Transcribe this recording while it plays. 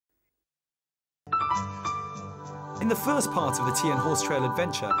In the first part of the Tian Horse Trail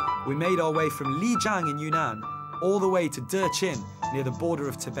adventure, we made our way from Lijiang in Yunnan all the way to Dechin near the border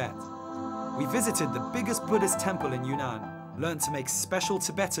of Tibet. We visited the biggest Buddhist temple in Yunnan, learned to make special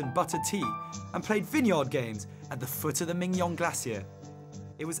Tibetan buttered tea, and played vineyard games at the foot of the Mingyong Glacier.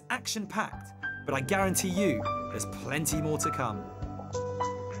 It was action-packed, but I guarantee you there's plenty more to come.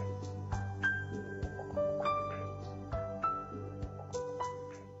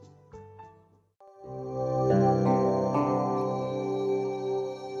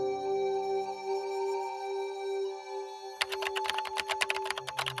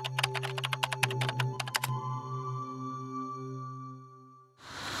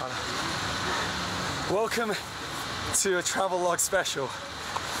 Welcome to a Travelogue special.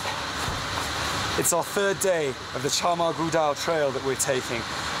 It's our third day of the Chama Gudao trail that we're taking,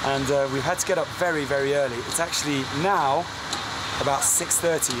 and we've had to get up very, very early. It's actually now about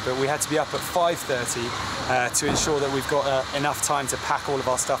 6:30, but we had to be up at 5:30 to ensure that we've got enough time to pack all of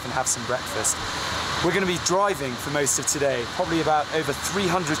our stuff and have some breakfast. We're going to be driving for most of today, probably about over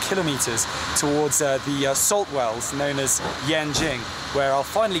 300 kilometers towards the salt wells known as Yanjing, where I'll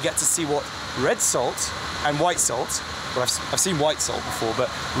finally get to see what red salt and white salt, well, I've seen white salt before, but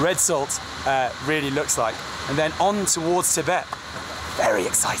red salt really looks like. And then on towards Tibet. Very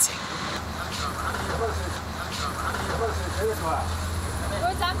exciting.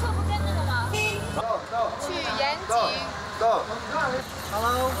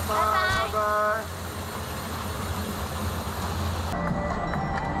 Hello. Bye.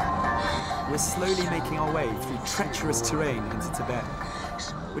 We're slowly making our way through treacherous terrain into Tibet.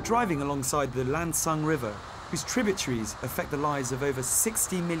 We're driving alongside the Lansang River, whose tributaries affect the lives of over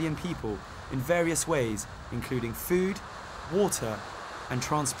 60 million people in various ways, including food, water, and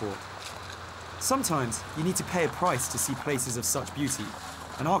transport. Sometimes you need to pay a price to see places of such beauty,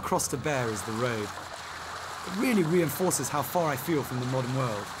 and our cross to bear is the road. It really reinforces how far I feel from the modern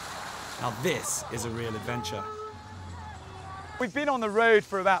world. Now this is a real adventure. We've been on the road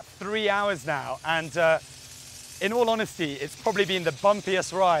for about 3 hours now, and in all honesty, it's probably been the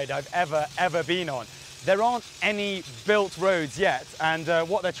bumpiest ride I've ever been on. There aren't any built roads yet, and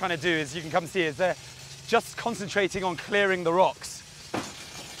what they're trying to do is, you can come see, is they're just concentrating on clearing the rocks.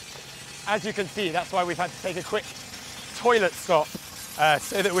 As you can see, that's why we've had to take a quick toilet stop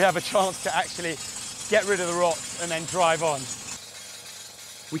so that we have a chance to actually get rid of the rocks and then drive on.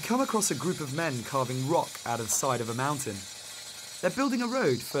 We come across a group of men carving rock out of the side of a mountain. They're building a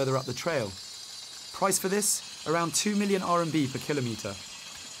road further up the trail. Price for this? Around 2 million RMB per kilometre.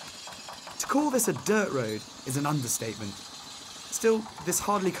 To call this a dirt road is an understatement. Still, this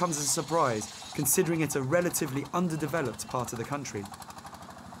hardly comes as a surprise, considering it's a relatively underdeveloped part of the country.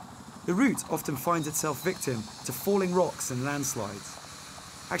 The route often finds itself victim to falling rocks and landslides.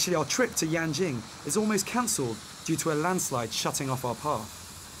 Actually, our trip to Yanjing is almost cancelled due to a landslide shutting off our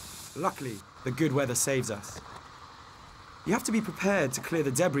path. Luckily, the good weather saves us. You have to be prepared to clear the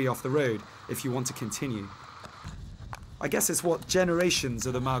debris off the road if you want to continue. I guess it's what generations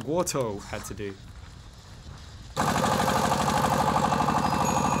of the Marc had to do.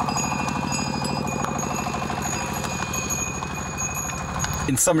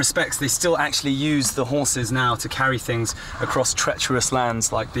 In some respects, they still actually use the horses now to carry things across treacherous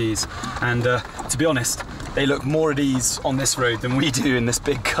lands like these. And to be honest, they look more at ease on this road than we do in this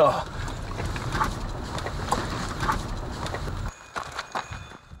big car.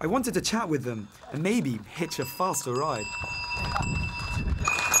 I wanted to chat with them and maybe hitch a faster ride.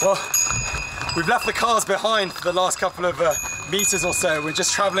 Well, we've left the cars behind for the last couple of meters or so. We're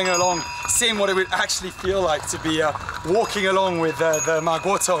just traveling along, seeing what it would actually feel like to be walking along with the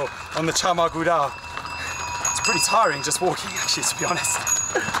Margwoto on the Chama Gudao. It's pretty tiring just walking, actually, to be honest.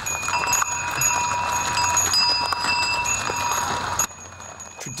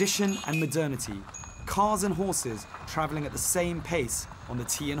 Tradition and modernity, cars and horses traveling at the same pace on the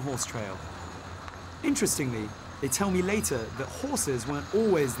Tian Horse Trail. Interestingly, they tell me later that horses weren't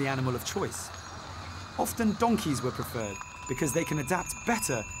always the animal of choice. Often donkeys were preferred because they can adapt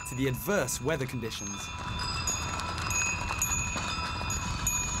better to the adverse weather conditions.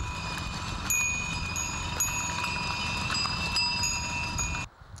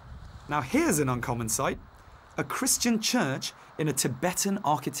 Now here's an uncommon sight, a Christian church in a Tibetan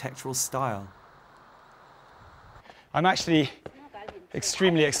architectural style. I'm actually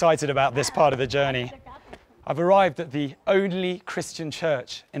extremely excited about this part of the journey. I've arrived at the only Christian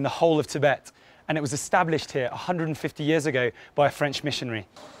church in the whole of Tibet, and it was established here 150 years ago by a French missionary.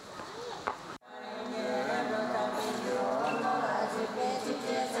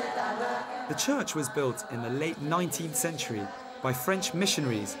 The church was built in the late 19th century by French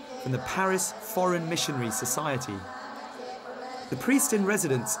missionaries from the Paris Foreign Missionary Society. The priest in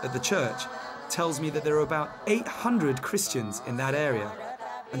residence at the church tells me that there are about 800 Christians in that area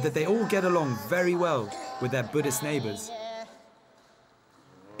and that they all get along very well with their Buddhist neighbours.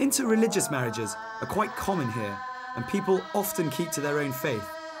 Interreligious marriages are quite common here, and people often keep to their own faith,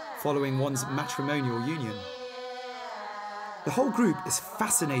 following one's matrimonial union. The whole group is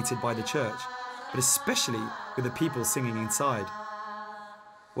fascinated by the church, but especially with the people singing inside.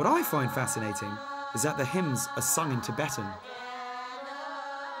 What I find fascinating is that the hymns are sung in Tibetan.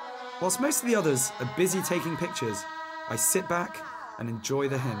 Whilst most of the others are busy taking pictures, I sit back and enjoy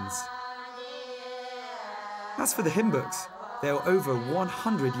the hymns. As for the hymn books, they are over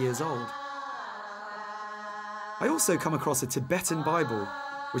 100 years old. I also come across a Tibetan Bible,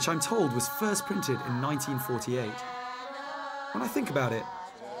 which I'm told was first printed in 1948. When I think about it,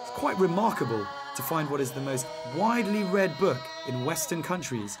 it's quite remarkable to find what is the most widely read book in Western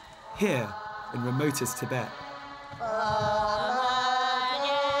countries here in remotest Tibet.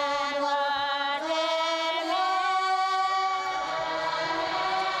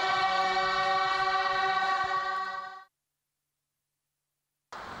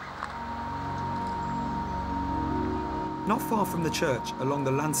 Not far from the church along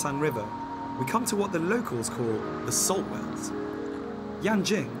the Lansang River, we come to what the locals call the salt wells.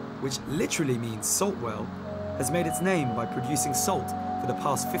 Yanjing, which literally means salt well, has made its name by producing salt for the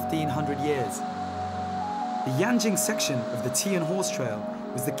past 1,500 years. The Yanjing section of the Tian Horse Trail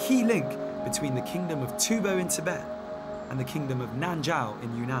was the key link between the kingdom of Tubo in Tibet and the kingdom of Nanzhao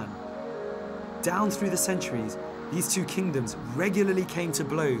in Yunnan. Down through the centuries, these two kingdoms regularly came to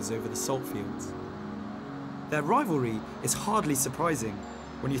blows over the salt fields. Their rivalry is hardly surprising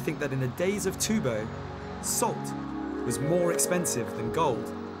when you think that in the days of Tubo, salt was more expensive than gold.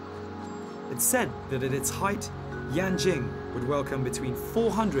 It's said that at its height, Yanjing would welcome between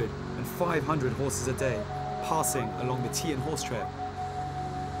 400 and 500 horses a day passing along the Tian Horse Trail.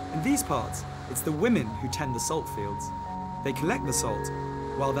 In these parts, it's the women who tend the salt fields. They collect the salt,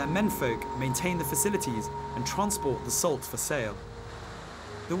 while their menfolk maintain the facilities and transport the salt for sale.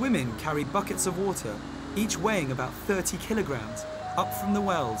 The women carry buckets of water, each weighing about 30 kilograms, up from the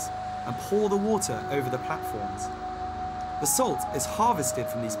wells and pour the water over the platforms. The salt is harvested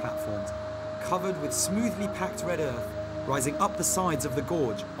from these platforms, covered with smoothly packed red earth, rising up the sides of the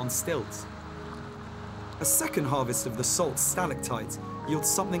gorge on stilts. A second harvest of the salt stalactites yields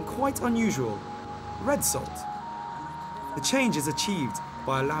something quite unusual: red salt. The change is achieved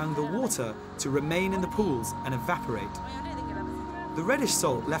by allowing the water to remain in the pools and evaporate. The reddish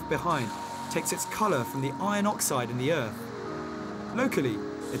salt left behind takes its colour from the iron oxide in the earth. Locally,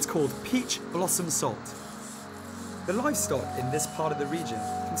 it's called peach blossom salt. The livestock in this part of the region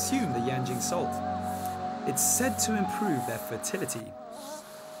consume the Yanjing salt. It's said to improve their fertility.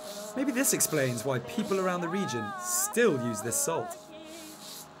 Maybe this explains why people around the region still use this salt.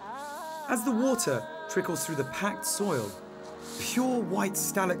 As the water trickles through the packed soil, pure white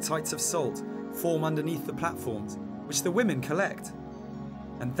stalactites of salt form underneath the platforms, which the women collect.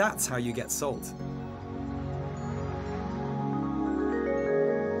 And that's how you get salt.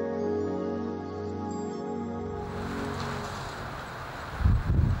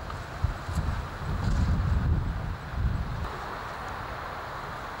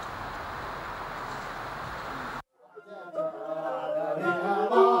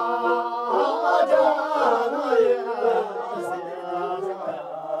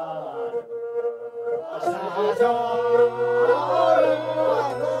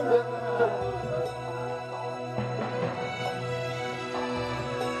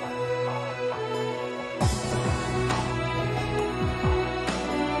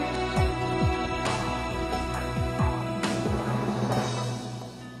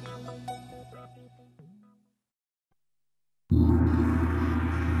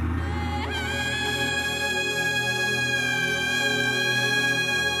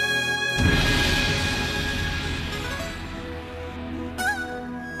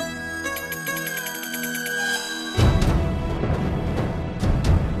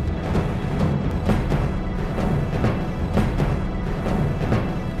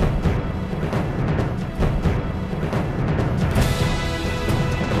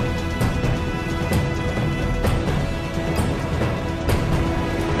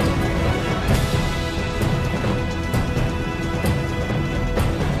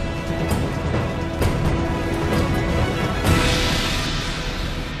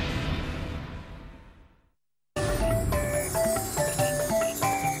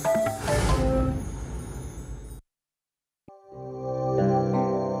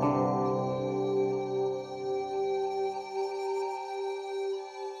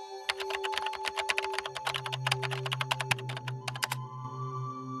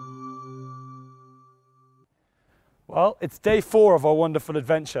 Well, it's day 4 of our wonderful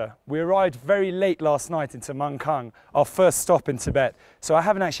adventure. We arrived very late last night into Mangkang, our first stop in Tibet, so I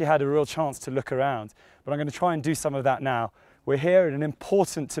haven't actually had a real chance to look around, but I'm going to try and do some of that now. We're here at an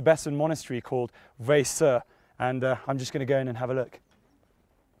important Tibetan monastery called Weibo, and I'm just going to go in and have a look.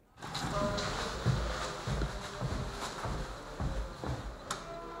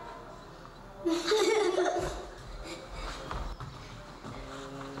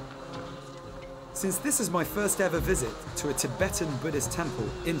 Since this is my first ever visit to a Tibetan Buddhist temple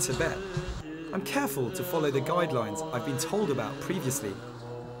in Tibet, I'm careful to follow the guidelines I've been told about previously.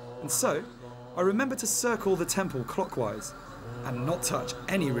 And so, I remember to circle the temple clockwise and not touch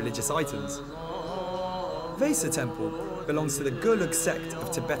any religious items. Weibo Temple belongs to the Gelug sect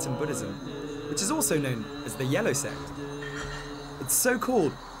of Tibetan Buddhism, which is also known as the Yellow sect. It's so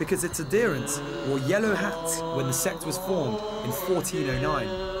called because its adherents wore yellow hats when the sect was formed in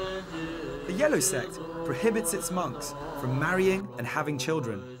 1409. The Yellow sect prohibits its monks from marrying and having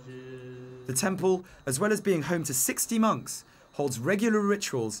children. The temple, as well as being home to 60 monks, holds regular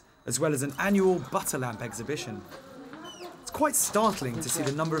rituals as well as an annual butter lamp exhibition. It's quite startling to see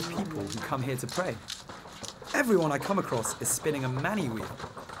the number of people who come here to pray. Everyone I come across is spinning a mani wheel.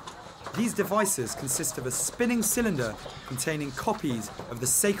 These devices consist of a spinning cylinder containing copies of the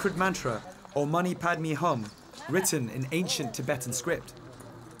sacred mantra Om Mani Padme Hum, written in ancient Tibetan script.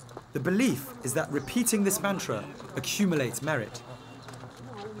 The belief is that repeating this mantra accumulates merit.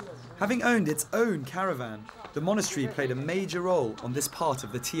 Having owned its own caravan, the monastery played a major role on this part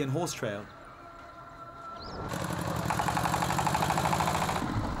of the tea and horse trail.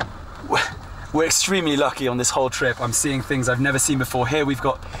 We're extremely lucky on this whole trip. I'm seeing things I've never seen before. Here we've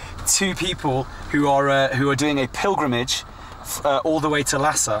got 2 people who are doing a pilgrimage all the way to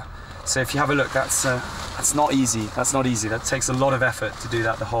Lhasa. So if you have a look, that's not easy. That's not easy. That takes a lot of effort to do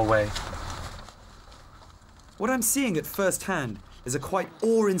that the whole way. What I'm seeing at first hand is a quite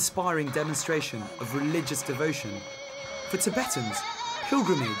awe-inspiring demonstration of religious devotion. For Tibetans,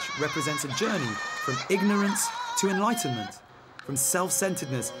 pilgrimage represents a journey from ignorance to enlightenment, from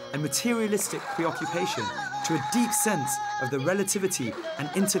self-centeredness and materialistic preoccupation to a deep sense of the relativity and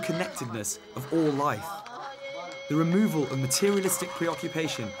interconnectedness of all life. The removal of materialistic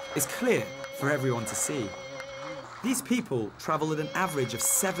preoccupation is clear for everyone to see. These people travel at an average of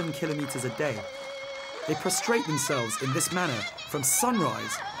 7 kilometers a day. They prostrate themselves in this manner from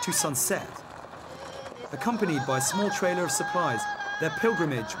sunrise to sunset. Accompanied by a small trailer of supplies, their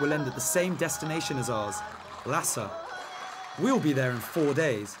pilgrimage will end at the same destination as ours, Lhasa. We'll be there in 4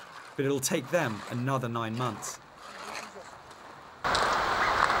 days, but it'll take them another 9 months.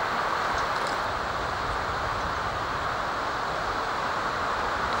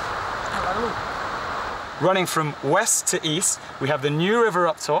 Running from west to east, we have the New River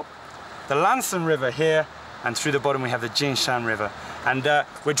up top, the Lansan River here, and through the bottom we have the Jinshan River. And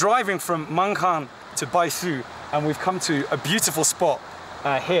we're driving from Mangkang to Baisu, and we've come to a beautiful spot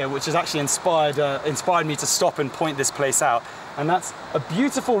here, which has actually inspired me to stop and point this place out. And that's a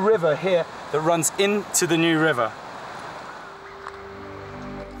beautiful river here that runs into the New River.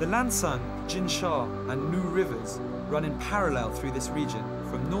 The Lansang, Jinsha, and Nu rivers run in parallel through this region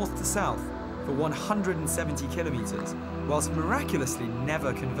from north to south for 170 kilometers, whilst miraculously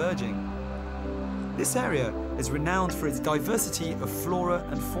never converging. This area is renowned for its diversity of flora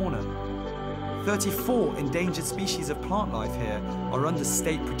and fauna. 34 endangered species of plant life here are under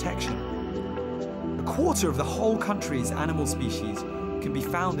state protection. A quarter of the whole country's animal species can be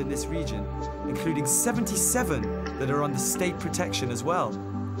found in this region, including 77 that are under state protection as well.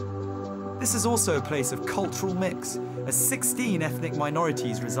 This is also a place of cultural mix, as 16 ethnic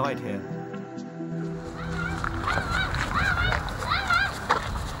minorities reside here.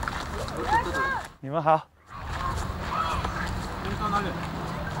 You好。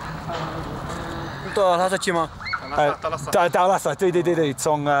到拉萨去吗？到拉萨，对，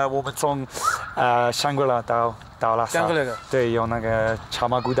我们从香格里到拉萨。香格里。对，有那个茶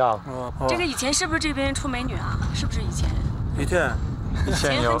马古道。这个以前是不是这边出美女啊？是不是以前？以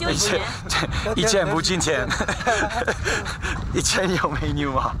前有，以前不今天。以前有美女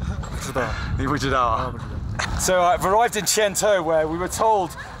吗？不知道。你不知道啊？不知道。So I've arrived in Chiento, where we were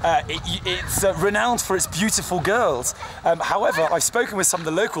told it's renowned for its beautiful girls. However, I've spoken with some of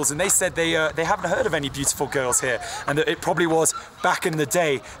the locals, and they said they haven't heard of any beautiful girls here, and that it probably was back in the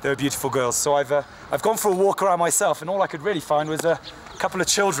day there were beautiful girls. So I've gone for a walk around myself, and all I could really find was a couple of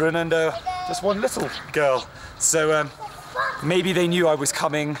children and just one little girl. So maybe they knew I was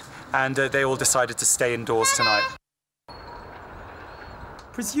coming, and they all decided to stay indoors tonight.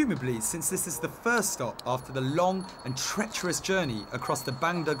 Presumably, since this is the first stop after the long and treacherous journey across the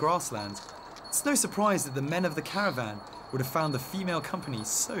Bangda grasslands, It's no surprise that the men of the caravan would have found the female company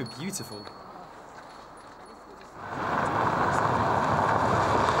so beautiful.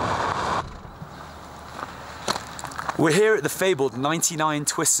 We're here at the fabled 99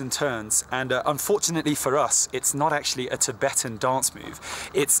 twists and turns, and unfortunately for us, it's not actually a Tibetan dance move.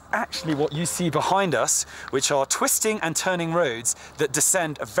 It's actually what you see behind us, which are twisting and turning roads that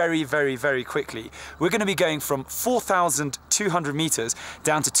descend very, very, very quickly. We're going to be going from 4,200 meters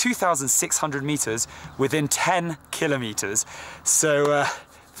down to 2,600 meters within 10 kilometers. So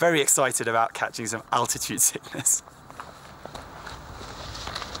very excited about catching some altitude sickness.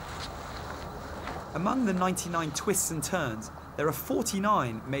 Among the 99 twists and turns, there are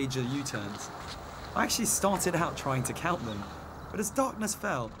 49 major U-turns. I actually started out trying to count them, but as darkness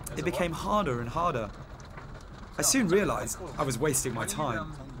fell, it became harder and harder. I soon realized I was wasting my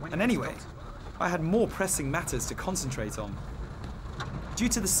time, and anyway, I had more pressing matters to concentrate on. Due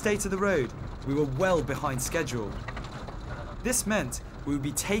to the state of the road, we were well behind schedule. This meant we would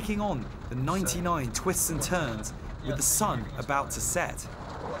be taking on the 99 twists and turns with the sun about to set.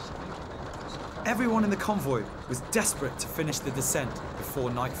 Everyone in the convoy was desperate to finish the descent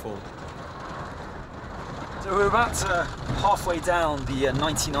before nightfall. So we're about halfway down the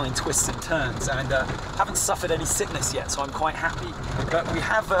 99 twists and turns, and haven't suffered any sickness yet, so I'm quite happy. But we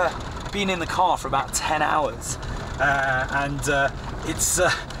have been in the car for about 10 hours, and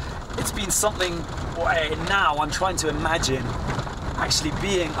it's been something where now I'm trying to imagine actually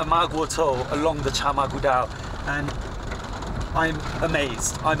being a Magwoto along the Chamagudao, and I'm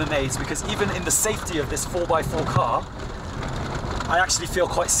amazed because even in the safety of this 4x4 car, I actually feel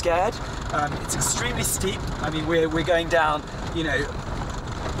quite scared. It's extremely steep. I mean, we're going down, you know,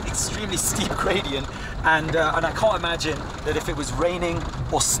 extremely steep gradient, and I can't imagine that if it was raining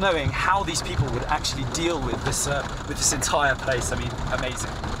or snowing, how these people would actually deal with this entire place. I mean,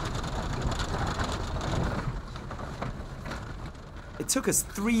 amazing. It took us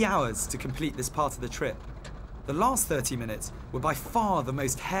 3 hours to complete this part of the trip. The last 30 minutes were by far the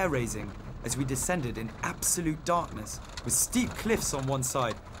most hair-raising as we descended in absolute darkness with steep cliffs on one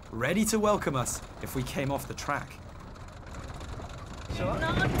side, ready to welcome us if we came off the track.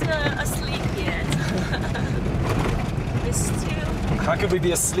 Not asleep yet. It's still... How could we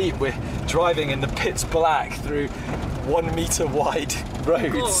be asleep? We're driving in the pitch black through 1 meter wide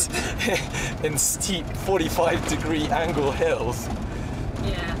roads in steep 45-degree angle hills.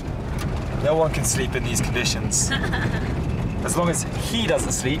 Yeah. No one can sleep in these conditions. As long as he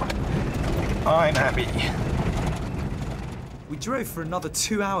doesn't sleep, I'm happy. We drove for another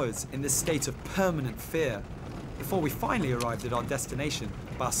 2 hours in this state of permanent fear before we finally arrived at our destination,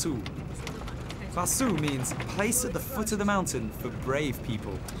 Basu. Basu means place at the foot of the mountain for brave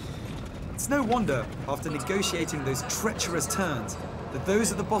people. It's no wonder, after negotiating those treacherous turns, that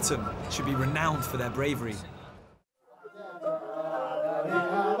those at the bottom should be renowned for their bravery.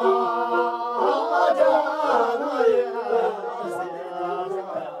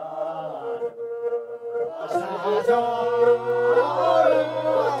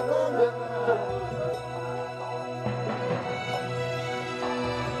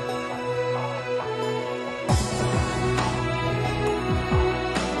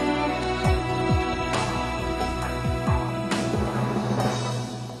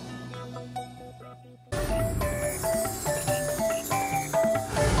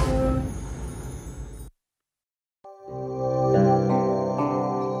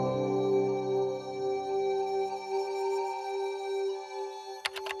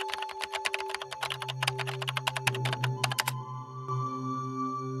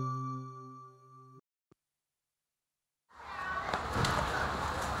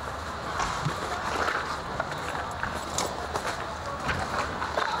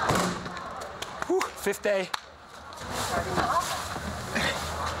 Fifth day.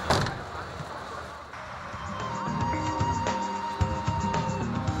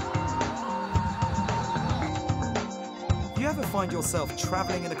 If you ever find yourself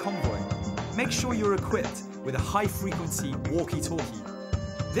traveling in a convoy, make sure you're equipped with a high-frequency walkie-talkie.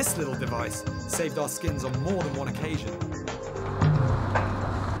 This little device saved our skins on more than one occasion.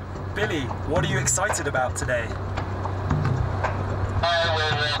 Billy, what are you excited about today?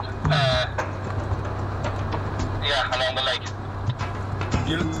 Along the lake.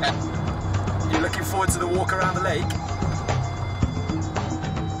 You're looking forward to the walk around the lake?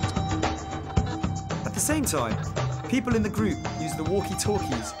 At the same time, people in the group used the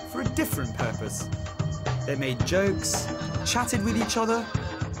walkie-talkies for a different purpose. They made jokes, chatted with each other,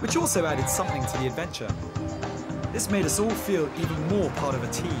 which also added something to the adventure. This made us all feel even more part of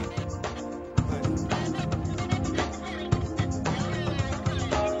a team.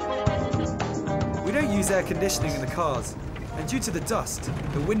 use air conditioning in the cars, and due to the dust,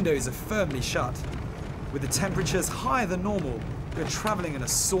 the windows are firmly shut. With the temperatures higher than normal, we're traveling in a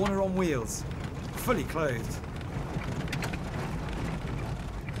sauna on wheels, fully clothed.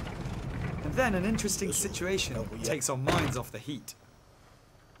 And then an interesting situation takes our minds off the heat.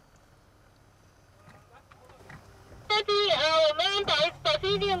 我们保持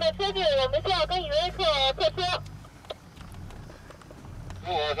一定的车距，我们需要跟一位客客车。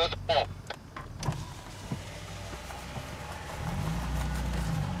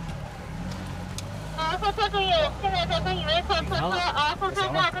后车注意，现在在跟一位客客车后车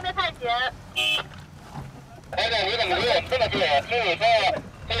不要跟得太紧。台长，你怎么离我这么近？听你说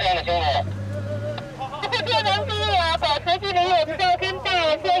非常的清楚。后车能注意啊，保持距离，我们要跟大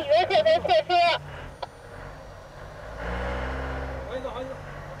车、一位客跟客车。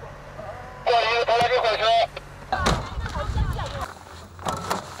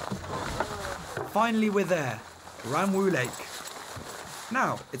 Finally, we're there, Ranwu Lake.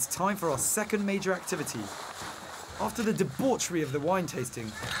 Now, it's time for our second major activity. After the debauchery of the wine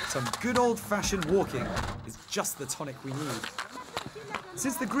tasting, some good old-fashioned walking is just the tonic we need.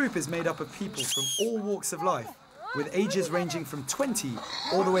 Since the group is made up of people from all walks of life, with ages ranging from 20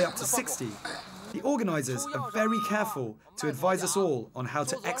 all the way up to 60, the organisers are very careful to advise us all on how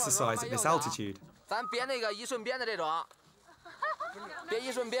to exercise at this altitude. 咱别那个一顺边的这种，别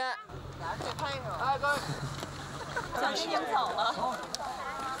一顺边。小心点走了。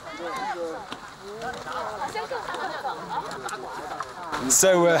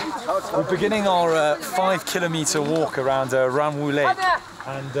 So we're beginning our 5-kilometre walk around Ranwu Lake,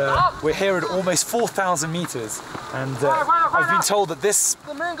 and we're here at almost 4,000 meters. And I've been told that this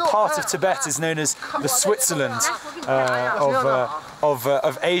part of Tibet is known as the Switzerland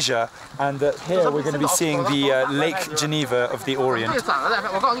of Asia, and that here we're going to be seeing the Lake Geneva of the Orient.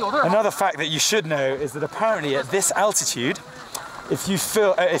 Another fact that you should know is that apparently at this altitude, if you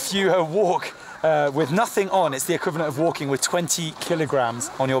walk with nothing on, it's the equivalent of walking with 20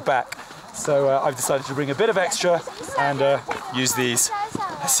 kilograms on your back. So I've decided to bring a bit of extra and use these.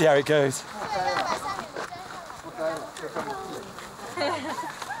 Let's see how it goes.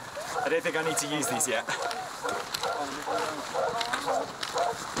 I don't think I need to use these yet.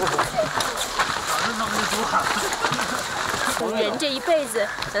 人这一辈子，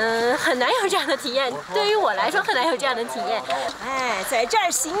很难有这样的体验。对于我来说，很难有这样的体验。哎，在这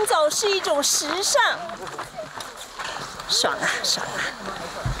儿行走是一种时尚，爽啊，爽啊！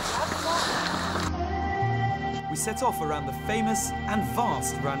 We set off around the famous and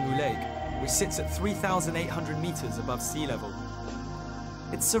vast Ranwu Lake, which sits at 3,800 meters above sea level.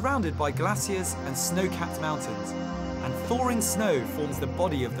 It's surrounded by glaciers and snow-capped mountains, and thawing snow forms the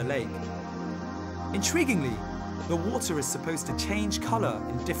body of the lake. Intriguingly, the water is supposed to change colour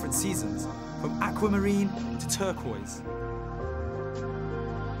in different seasons, from aquamarine to turquoise.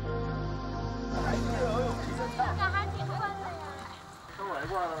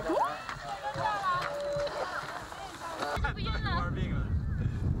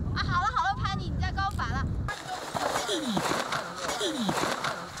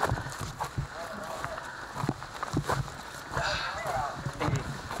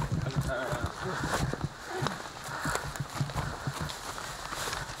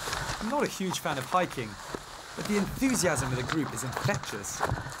 I'm not a huge fan of hiking, but the enthusiasm of the group is infectious.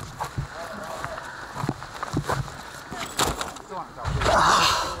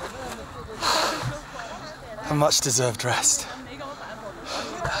 A much-deserved rest.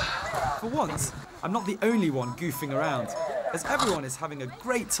 For once, I'm not the only one goofing around, as everyone is having a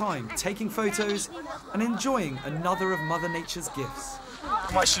great time taking photos and enjoying another of Mother Nature's gifts.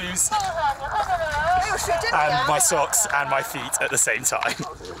 My shoes, and my socks, and my feet at the same time.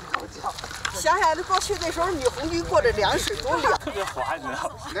 想想过去那时候女红军过着凉水多凉。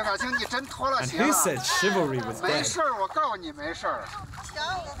刘晓庆，你真脱了 And 鞋 who 了。 said chivalry was 没 dead? 事儿，我告诉你没事儿。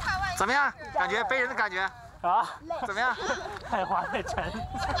怎么样？感觉背人的感觉啊？怎么样？太滑太沉。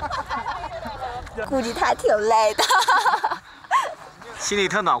估计他挺累的。心里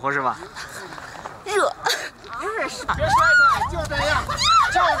特暖和是吧？热。别摔了，就这样，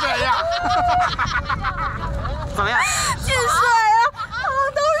就这样。怎么样？进水啊！好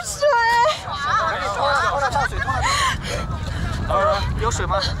多水。冲了倒水，冲了倒水。有水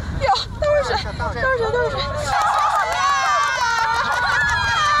吗？有，都是水，都是水，都是水。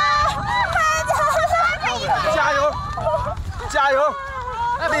加油！加油！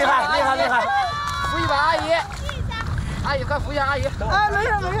厉害，厉害，厉害！扶一把阿姨，阿姨快扶一下阿姨。啊，没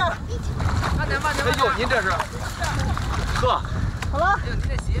事没事。慢点，慢点。哎呦，您这是？呵。好了。哎呦，您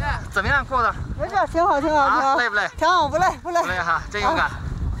这鞋怎么样过的？没事，挺好，挺好，挺好。累不累？挺好，不累，不累。不累哈，真勇敢。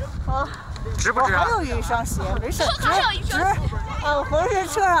好。值不值啊？还有一双鞋，没事，值。回去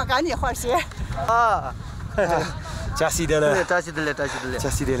车上赶紧换鞋。啊，加西德勒，加西德勒，加西德勒，加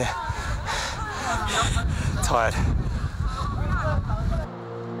西德勒。Tired.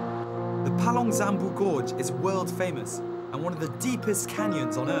 The Palong Zambu Gorge is world famous and one of the deepest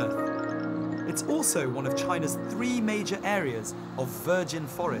canyons on Earth. It's also one of China's 3 major areas of virgin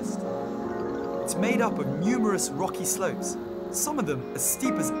forest. It's made up of numerous rocky slopes, some of them as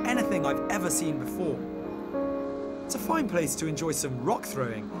steep as anything I've ever seen before. It's a fine place to enjoy some rock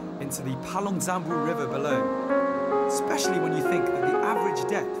throwing into the Palong Zambu River below, especially when you think that the average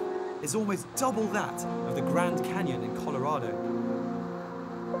depth is almost double that of the Grand Canyon in Colorado.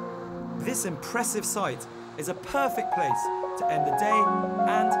 This impressive sight is a perfect place to end the day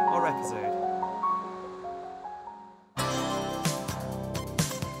and our episode.